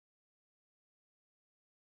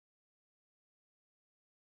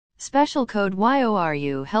Special code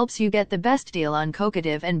YORU helps you get the best deal on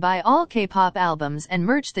Kokative and buy all K-pop albums and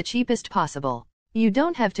merch the cheapest possible. You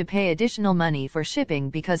don't have to pay additional money for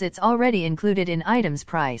shipping because it's already included in items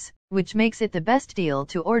price, which makes it the best deal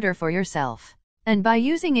to order for yourself. And by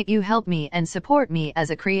using it you help me and support me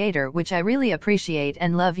as a creator, which I really appreciate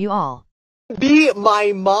and love you all. Be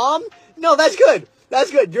my mom? No, that's good.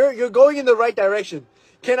 That's good. You're going in the right direction.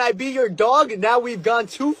 Can I be your dog? Now we've gone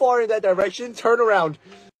too far in that direction. Turn around.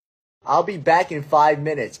 I'll be back in 5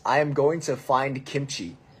 minutes. I am going to find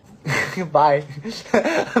kimchi. Bye.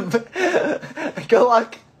 Good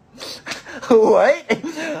luck. What?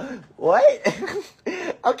 What?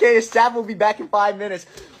 Okay, the staff will be back in 5 minutes.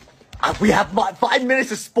 We have 5 minutes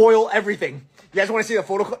to spoil everything. You guys want to see the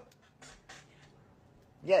photo clip?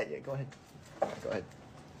 Yeah, go ahead. Go ahead.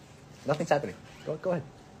 Nothing's happening. Go ahead.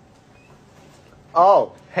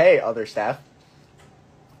 Oh, hey, other staff.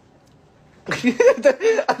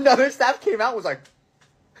 Another staff came out and was like...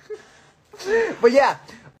 But yeah.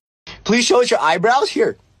 Please show us your eyebrows.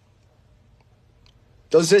 Here.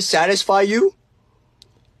 Does this satisfy you?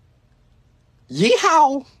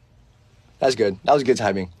 Yeehaw! That's good. That was good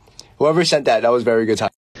timing. Whoever sent that was very good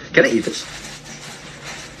timing. Can I eat this?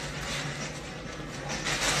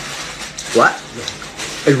 What?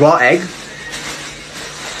 A raw egg?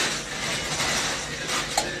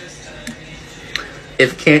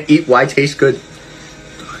 If can't eat, why taste good?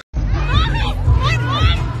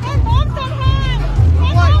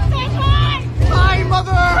 Hi,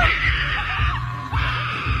 mother!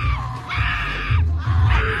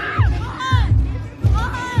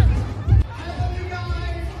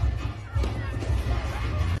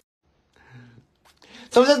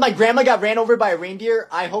 Someone says my grandma got ran over by a reindeer.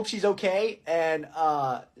 I hope she's okay, and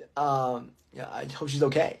yeah, I hope she's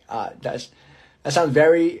okay. That sounds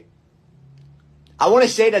very. I want to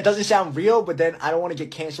say that doesn't sound real, but then I don't want to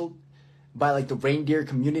get canceled by like the reindeer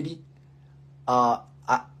community. I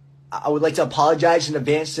would like to apologize in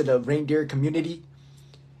advance to the reindeer community.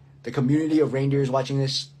 The community of reindeers watching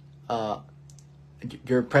this.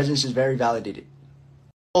 Your presence is very validated.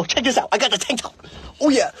 Oh, check this out! I got the tank top. Oh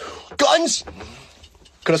yeah, guns.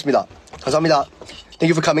 그렇습니다. 감사합니다. Thank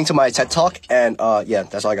you for coming to my TED Talk, and yeah,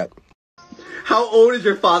 that's all I got. How old is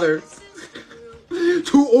your father?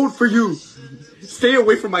 Too old for you. Stay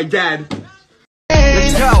away from my dad.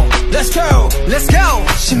 Let's go, let's go, let's go.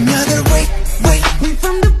 심야들 wait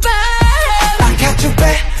from the bed. I got your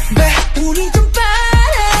back. 우리 좀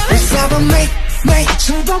빨리. Let's have a make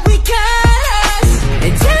sure that we can.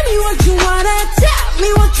 And tell me what you wanna, tell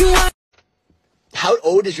me what you want. How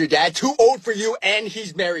old is your dad? Too old for you, and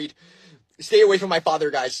he's married. Stay away from my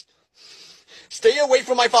father, guys. Stay away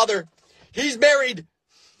from my father. He's married.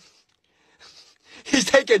 He's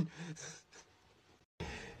taken.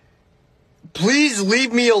 Please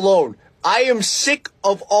leave me alone. I am sick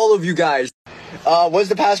of all of you guys. What's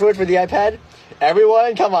the password for the iPad?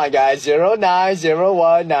 Everyone, come on, guys.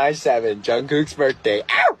 090197. Jungkook's birthday.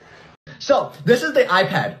 Ow! So, this is the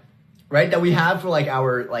iPad, right, that we have for like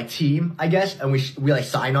our like team, I guess, and we like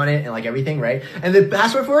sign on it and like everything, right? And the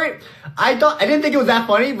password for it, I didn't think it was that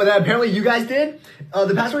funny, but then apparently you guys did.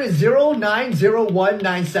 The password is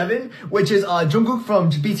 090197, which is Jungkook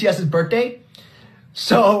from BTS's birthday.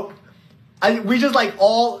 So we just like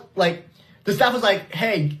all like the staff was like,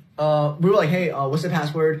 hey, we were like, hey, what's the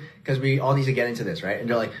password? Because we all need to get into this, right? And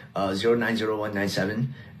they're like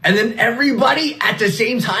 090197, and then everybody at the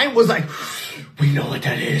same time was like, we know what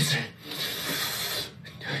that is.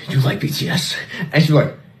 You like BTS? And she was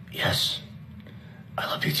like, yes, I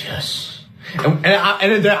love BTS. And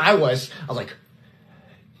then there I was like,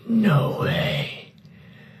 no way.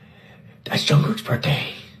 That's Jungkook's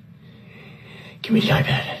birthday. Give me the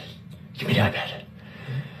iPad. Give me the iPad.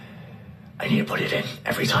 I need to put it in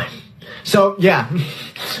every time. So, yeah.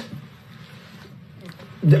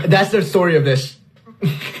 That's the story of this.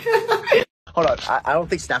 Hold on. I don't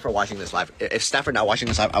think staff are watching this live. If staff are not watching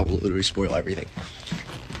this live, I will literally spoil everything.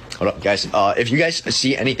 Hold up, guys. If you guys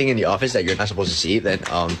see anything in the office that you're not supposed to see, then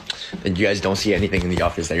you guys don't see anything in the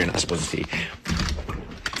office that you're not supposed to see.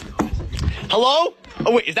 Hello?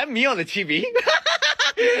 Oh wait, is that me on the TV?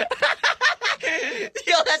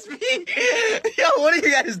 Yo, that's me. Yo, what are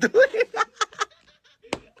you guys doing?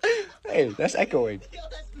 Hey, that's echoing. Yo,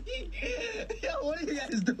 that's me. Yo, what are you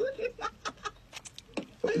guys doing?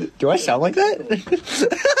 Do I sound like that?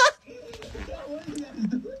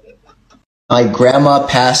 My grandma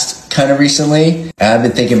passed kind of recently, and I've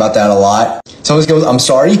been thinking about that a lot. Someone goes, I'm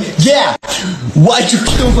sorry? Yeah! Why'd you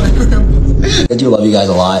kill my grandma? I do love you guys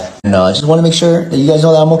a lot, and I just want to make sure that you guys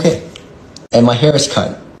know that I'm okay. And my hair is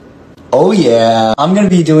cut. Oh yeah. I'm gonna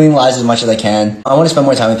be doing lives as much as I can. I want to spend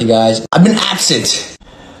more time with you guys. I've been absent.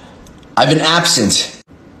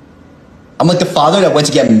 I'm like the father that went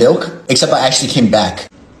to get milk, except I actually came back.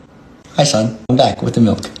 Hi son, I'm back with the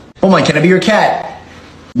milk. Oh my, can I be your cat?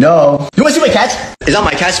 No. You wanna see my cats? It's not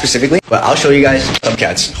my cat specifically, but I'll show you guys some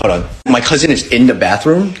cats. Hold on. My cousin is in the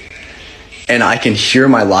bathroom, and I can hear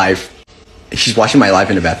my live. She's watching my live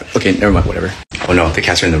in the bathroom. Okay, never mind, whatever. Oh no, the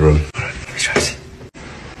cats are in the room. Hold on, let me try this.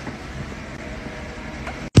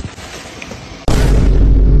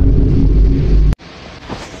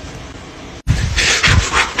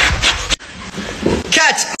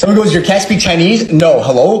 Cats! Someone goes, your cat speak Chinese? No,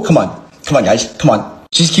 hello? Come on. Come on, guys. Come on.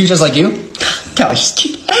 She's cute just like you? No, she's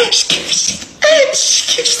cute. She's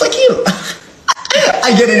cute just like you.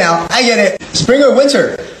 I get it now. I get it. Spring or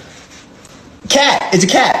winter? Cat. It's a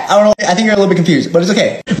cat. I don't know. I think you're a little bit confused, but it's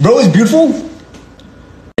okay. Bro is beautiful?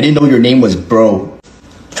 I didn't know your name was Bro.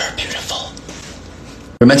 You're beautiful.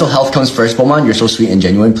 Your mental health comes first, Beomhan. You're so sweet and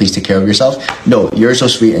genuine. Please take care of yourself. No, you're so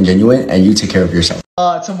sweet and genuine, and you take care of yourself.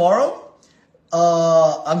 Tomorrow,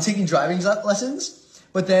 I'm taking driving lessons.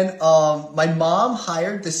 But then my mom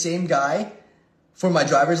hired the same guy for my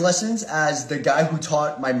driver's lessons as the guy who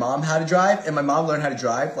taught my mom how to drive. And my mom learned how to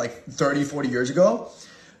drive like 30, 40 years ago.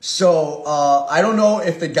 So I don't know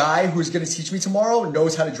if the guy who's going to teach me tomorrow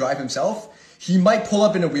knows how to drive himself. He might pull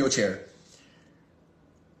up in a wheelchair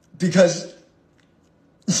because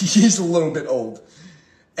he's a little bit old.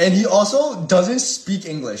 And he also doesn't speak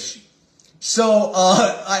English. So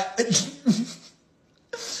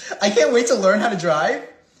I can't wait to learn how to drive,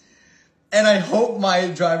 and I hope my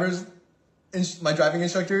driving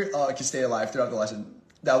instructor can stay alive throughout the lesson.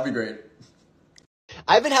 That would be great.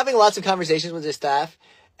 I've been having lots of conversations with the staff,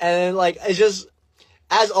 and like it's just,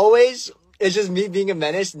 as always, it's just me being a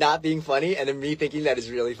menace, not being funny, and then me thinking that it's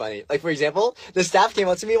really funny. Like, for example, the staff came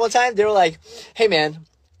up to me one time. They were like, "Hey, man,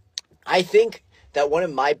 I think that one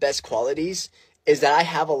of my best qualities is that I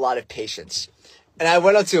have a lot of patience." And I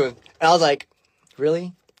went up to him, and I was like,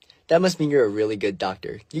 "Really? That must mean you're a really good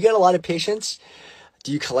doctor. You got a lot of patience?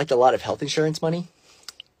 Do you collect a lot of health insurance money?"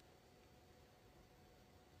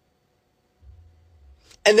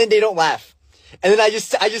 And then they don't laugh. And then I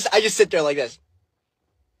just sit there like this.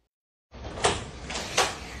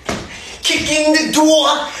 Kicking the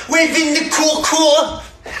door, waving the cool.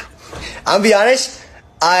 I'll be honest,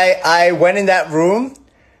 I went in that room.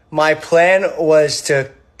 My plan was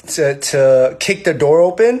to kick the door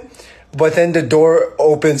open, but then the door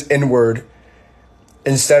opens inward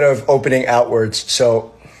instead of opening outwards.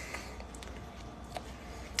 So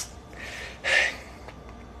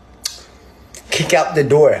kick out the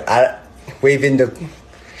door. Waving the...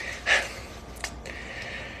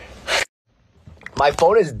 My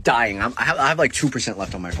phone is dying. I have like 2%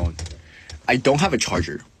 left on my phone. I don't have a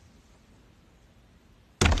charger.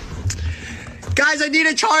 Guys, I need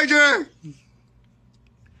a charger!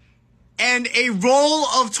 And a roll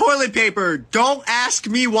of toilet paper. Don't ask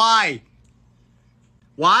me why.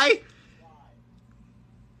 Why?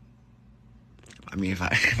 I mean, if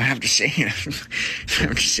I have to say it, if I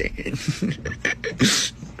have to say it.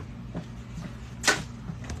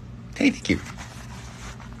 Hey, thank you.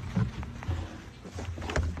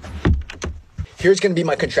 Here's gonna be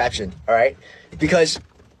my contraption, all right? Because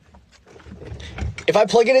if I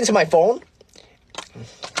plug it into my phone,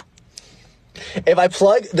 if I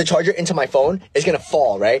plug the charger into my phone, it's gonna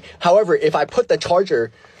fall, right? However, if I put the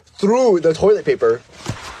charger through the toilet paper,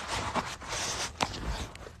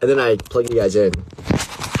 and then I plug you guys in,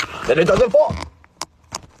 then it doesn't fall.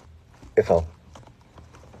 It fell.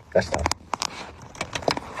 That's tough.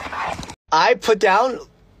 I put down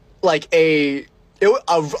like a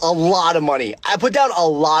lot of money. I put down a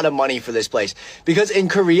lot of money for this place because in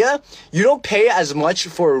Korea, you don't pay as much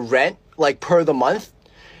for rent like per the month,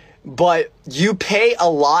 but you pay a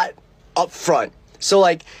lot up front. So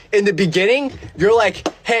like in the beginning, you're like,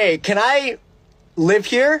 "Hey, can I live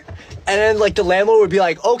here?" And then like the landlord would be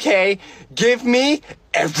like, "Okay, give me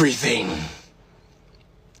everything."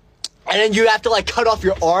 And then you have to like cut off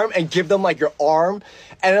your arm and give them like your arm.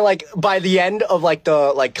 And then like by the end of like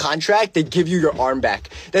the like contract, they give you your arm back.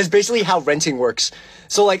 That's basically how renting works.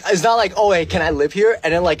 So like, it's not like, "Oh, hey, can I live here?"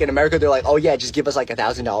 And then like in America, they're like, "Oh yeah, just give us like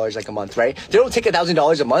 $1,000 like a month," right? They don't take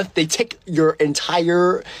 $1,000 a month. They take your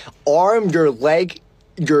entire arm, your leg,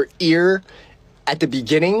 your ear at the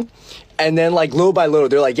beginning. And then like little by little,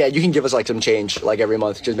 they're like, "Yeah, you can give us like some change like every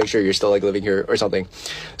month. Just make sure you're still like living here or something."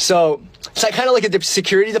 So it's like kind of like a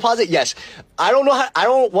security deposit. Yes. I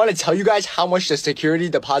don't want to tell you guys how much the security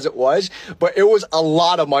deposit was, but it was a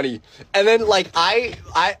lot of money. And then like I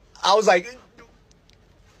was like,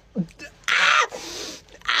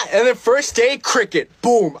 And then first day, cricket.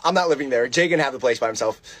 Boom. I'm not living there. Jay can have the place by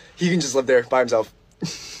himself. He can just live there by himself.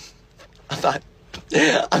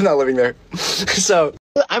 I'm not living there. So,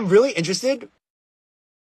 I'm really interested.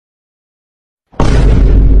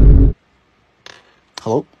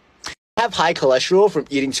 Hello? I have high cholesterol from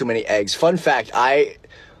eating too many eggs. Fun fact, I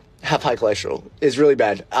have high cholesterol. It's really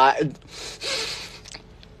bad. I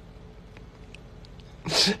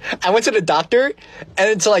went to the doctor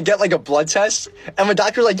and to like get like a blood test, and my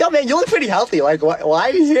doctor was like, yo man, you look pretty healthy, like why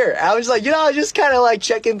are you here? I was like, I was just kind of like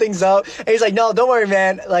checking things out, and he's like, no, don't worry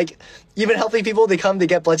man, like even healthy people, they come to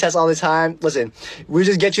get blood tests all the time. Listen, we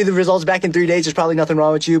just get you the results back in 3 days. There's probably nothing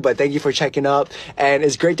wrong with you, but thank you for checking up, and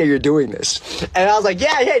it's great that you're doing this. And I was like,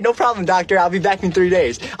 yeah, no problem doctor, I'll be back in 3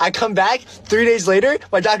 days. I come back 3 days later,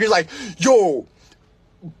 my doctor's like, yo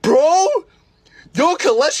bro, your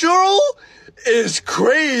cholesterol is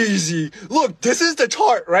crazy. Look, this is the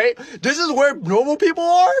chart, right? This is where normal people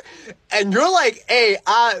are, and you're like, hey,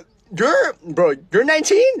 you're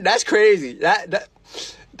 19? That's crazy. That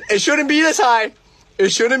it shouldn't be this high. It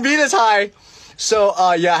shouldn't be this high. So,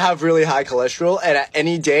 yeah, I have really high cholesterol, and at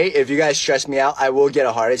any day, if you guys stress me out, I will get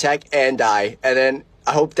a heart attack and die. And then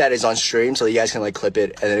I hope that is on stream so you guys can like clip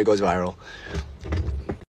it and then it goes viral.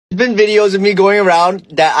 There's been videos of me going around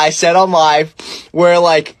that I said on live where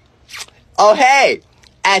like, oh hey,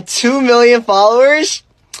 at 2 million followers,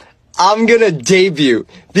 I'm gonna debut.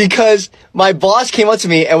 Because my boss came up to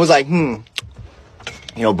me and was like,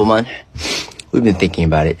 Beomhan, we've been thinking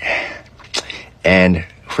about it. And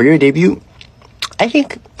for your debut, I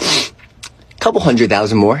think a couple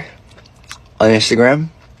 100,000 more on Instagram.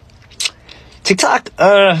 TikTok,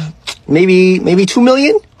 maybe 2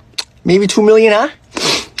 million? Maybe 2 million, huh?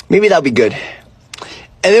 Maybe that'll be good.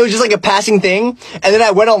 And it was just like a passing thing. And then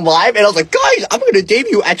I went on live and I was like, guys, I'm going to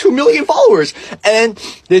debut at 2 million followers. And then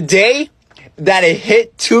the day that it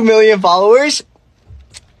hit 2 million followers,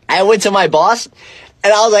 I went to my boss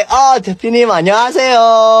and I was like, 대표님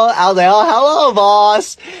안녕하세요. I was like, hello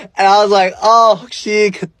boss. And I was like,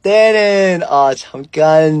 혹시 그때는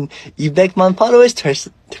잠깐 200만 followers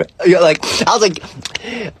like, I was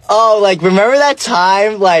like, remember that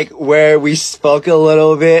time, like, where we spoke a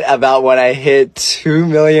little bit about when I hit 2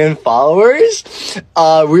 million followers?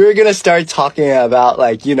 We were gonna start talking about,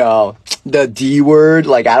 like, the D word,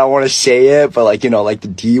 like, I don't want to say it, but like, like the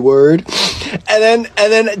D word. And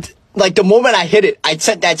then, like, the moment I hit it, I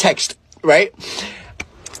sent that text, right?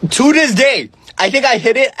 To this day, I think I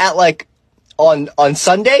hit it at, like, on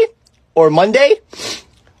Sunday or Monday.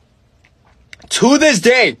 To this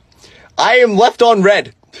day, I am left on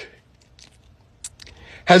red.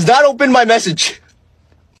 Has not opened my message.